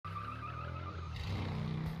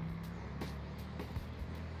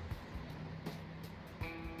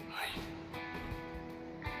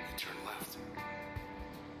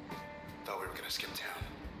we're gonna skip town.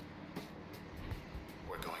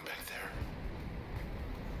 We're going back there.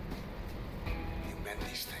 You meant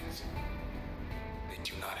these things. They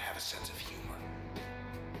do not have a sense of humor.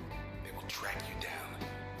 They will track you down,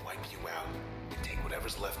 wipe you out, and take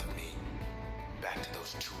whatever's left of me back to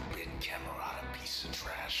those 2-bit Camerata pieces of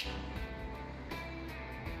trash.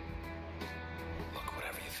 Look,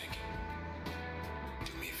 whatever you're thinking,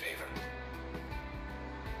 do me a favor.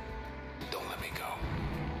 Don't let me go.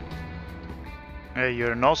 Hey,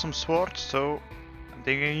 you're an awesome sword, so I'm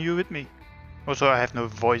taking you with me. Also, I have no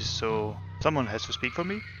voice, so someone has to speak for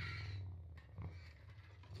me.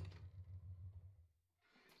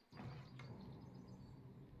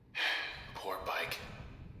 Poor bike.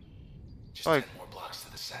 Just Bike. 10 more blocks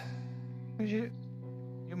to the set. You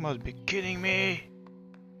must be kidding me.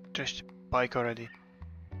 Trash the bike already.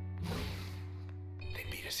 They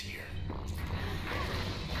beat us here.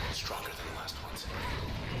 Stronger than the last ones.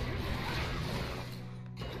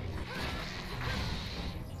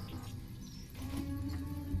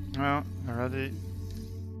 Well, already.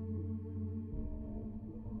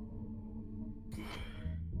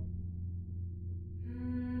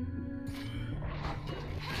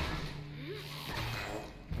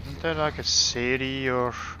 Wasn't there like a Siri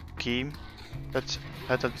or game that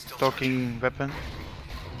had a talking weapon?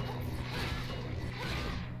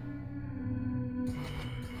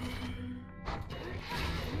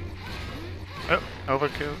 Oh,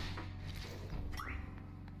 overkill.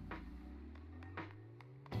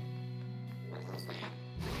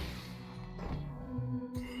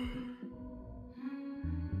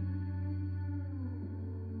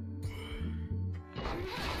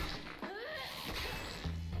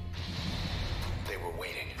 They were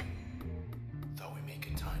waiting. Thought we made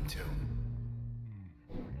good time too.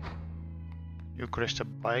 You crashed a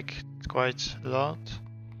bike quite a lot.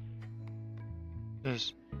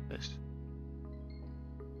 This.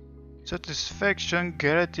 Satisfaction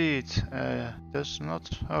guaranteed. That's not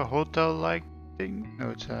a hotel-like thing. No,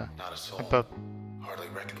 it's a Not a soul. pub. Hardly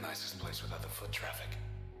recognize this place without the foot traffic.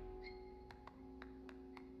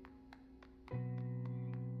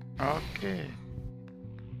 Okay.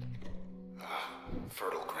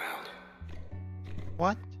 Fertile ground.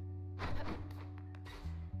 What?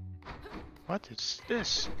 What is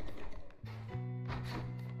this?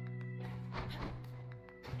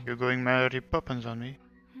 You're going Mary Poppins on me.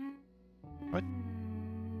 What?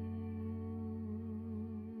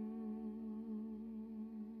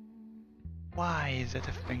 Why is that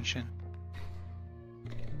a function?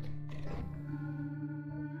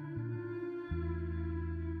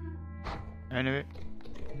 Anyway,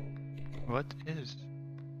 what is?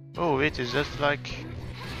 Oh wait, is that like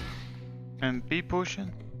MP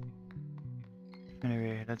potion?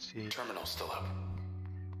 Anyway, let's see. Terminal's still up.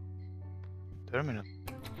 Terminal.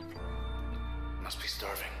 Must be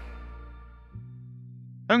starving.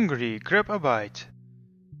 Hungry, grab a bite.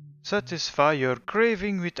 Satisfy your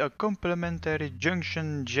craving with a complimentary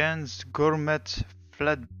Junction Jan's Gourmet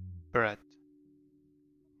Flatbread.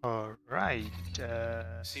 Alright,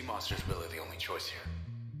 Sea monster's really the only choice here.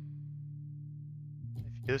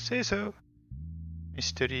 if you say so.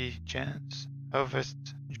 Mystery Jan's Harvest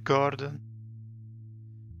Garden.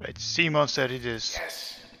 Right, sea monster it is.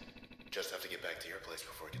 Yes. Just have to get back to your place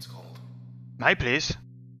before it gets cold. My place?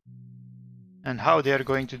 And how they are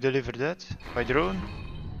going to deliver that? By drone?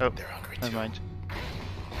 Oh, They're hungry never too. mind.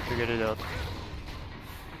 Figured it out.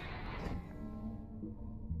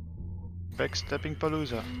 Backstepping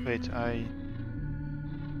Palooza. Wait, I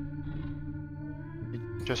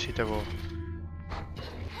just hit a wall.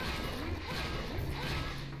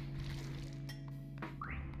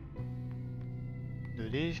 Do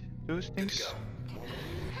those Good to things? go.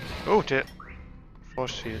 Oh, the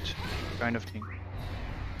force field kind of thing.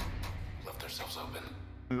 Left ourselves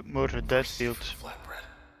open. More a dead field. Flatbread.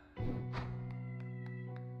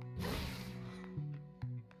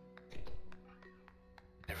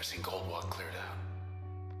 Never seen Gold Walk cleared out.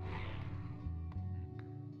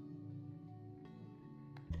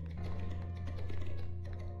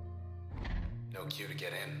 No queue to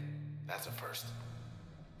get in. That's a first.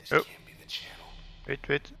 This Oh. can't be the channel.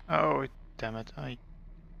 Wait. Oh, damn it. I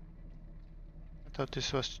thought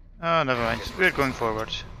this was... Oh, never mind. We're going forward.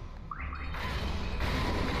 Get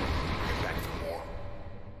back for more.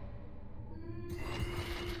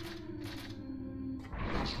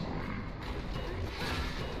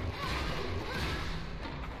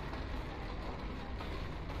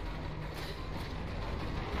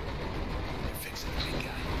 They're fixing the big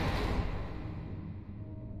guy.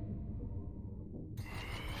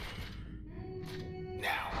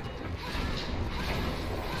 Now.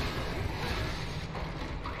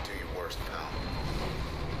 Do your worst, pal.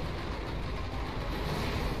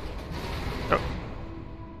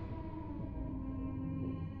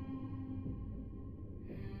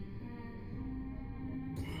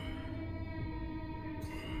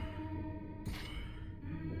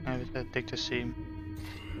 take the same.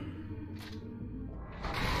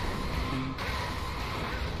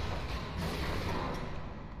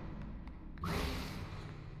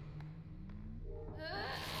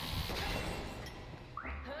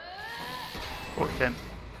 Oh, damn.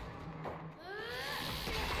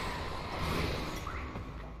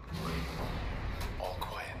 All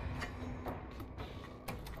quiet.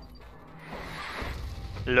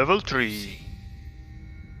 Level 3.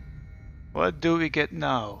 What do we get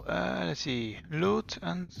now? Let's see. Load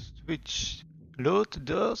and switch. Load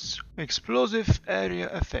does explosive area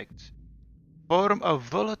effect. Form a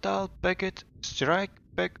volatile packet. Strike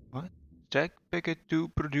packet to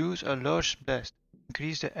produce a large blast.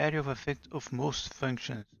 Increase the area of effect of most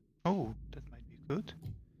functions. Oh, that might be good.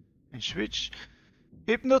 And switch.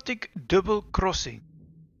 Hypnotic double crossing.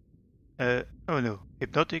 Oh no,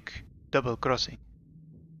 hypnotic double crossing.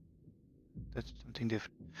 That's something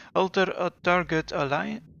different. Alter a target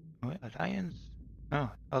alliance? Oh,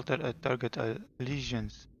 alter a target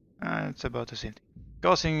allegiance. It's about the same thing.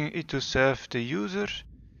 Causing it to serve the user.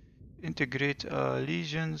 Integrate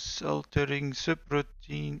allegiance, altering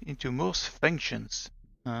subroutine into most functions.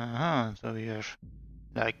 So we are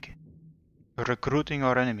like recruiting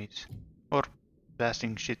our enemies. Or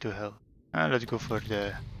blasting shit to hell. Let's go for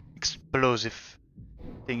the explosive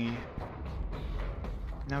thingy.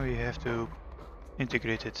 Now we have to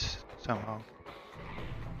integrate it somehow.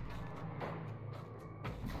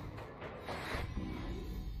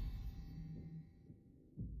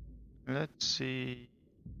 Let's see.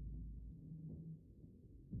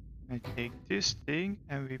 I take this thing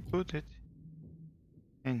and we put it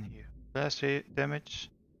in here. Blast damage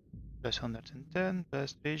plus 110,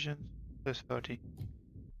 blast radius plus 40.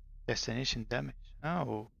 Destination damage.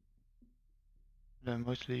 Oh. I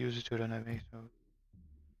mostly use it to run away, so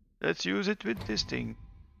let's use it with this thing.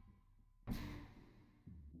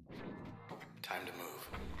 Time to move.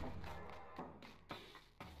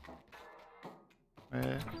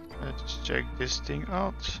 Let's check this thing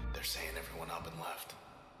out. They're saying everyone up and left.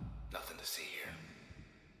 Nothing to see here.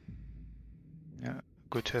 Yeah,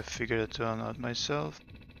 could have figured it out myself.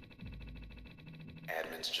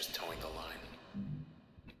 Admin's just towing the line.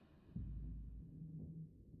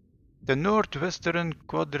 The northwestern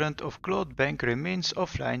quadrant of Cloud Bank remains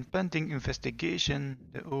offline pending investigation.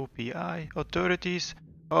 The OPI authorities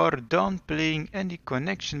are downplaying any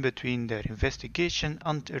connection between their investigation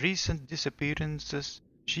and recent disappearances.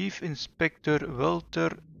 Chief Inspector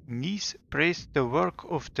Walter Neese praised the work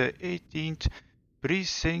of the 18th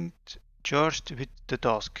Precinct charged with the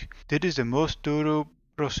task. "This is the most thorough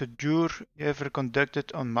procedure ever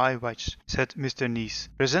conducted on my watch," said Mr. Neese.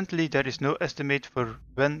 "Presently there is no estimate for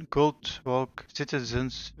when Goldwalk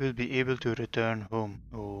citizens will be able to return home."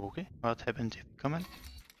 Okay, what happened if we comment?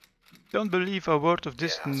 "Don't believe a word of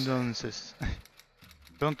this nonsense."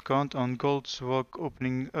 "Don't count on Goldwalk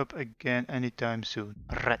opening up again anytime soon."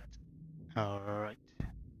 Rat. Alright.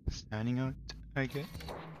 Signing out, I guess.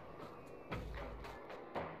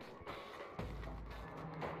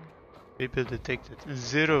 People detected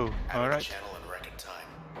 0. Alright. Channel in record time.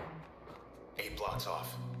 8 blocks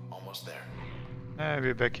off. Almost there.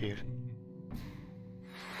 We're back here.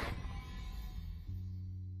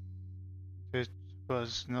 It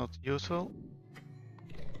was not useful.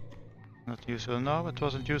 Not useful now, it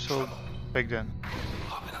wasn't useful back then.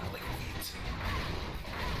 Hopping up like weeds.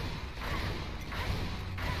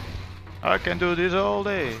 I can do this all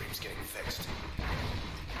day. Dream's getting fixed.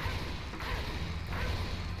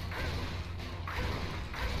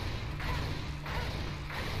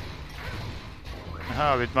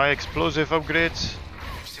 Aha, with my explosive upgrades,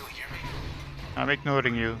 You still hear me? I'm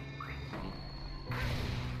ignoring you.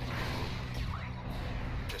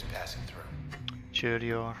 Just passing through. Sure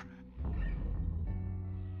you are.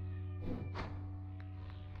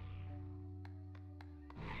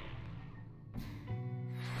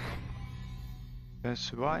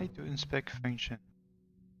 Press Y to inspect function.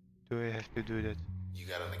 Do I have to do that? You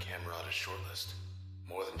got on the camera on a short list.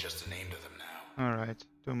 More than just a name to them now. Alright,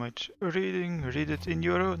 too much reading. Read it in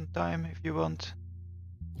your own time if you want.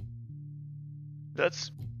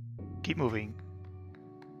 Let's keep moving.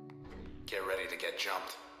 Get ready to get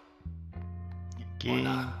jumped. Okay. Or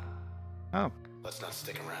not. Oh, Let's not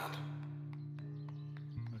stick around.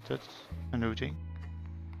 that's a new thing.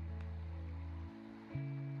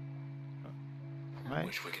 Right.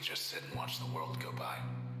 Wish we could just sit and watch the world go by.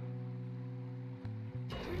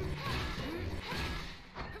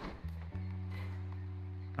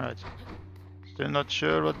 Alright. Still not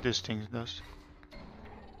sure what this thing does.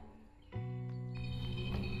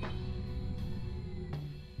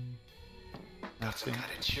 Got some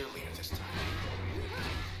kind of cheerleader this time.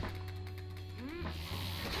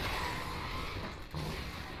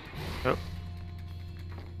 Oh.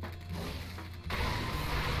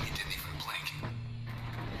 He didn't even blink.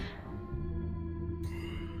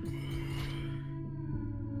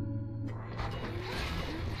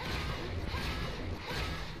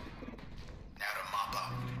 Now to mop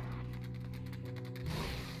up.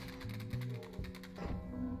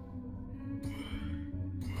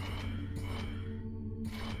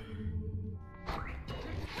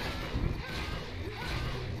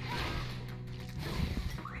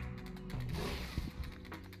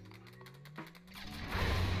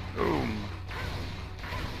 Boom.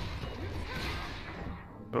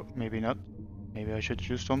 Oh, maybe not. Maybe I should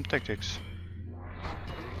use some tactics.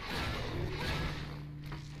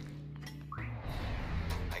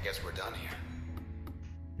 I guess we're done here.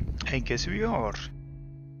 I guess we are.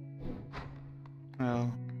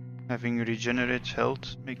 Well, having regenerate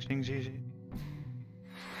health makes things easy.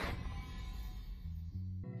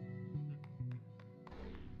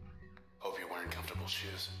 Hope you're wearing comfortable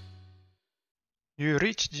shoes. You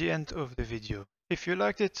reached the end of the video. If you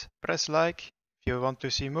liked it, press like. If you want to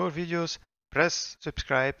see more videos, press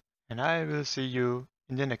subscribe, and I will see you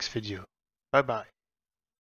in the next video. Bye bye.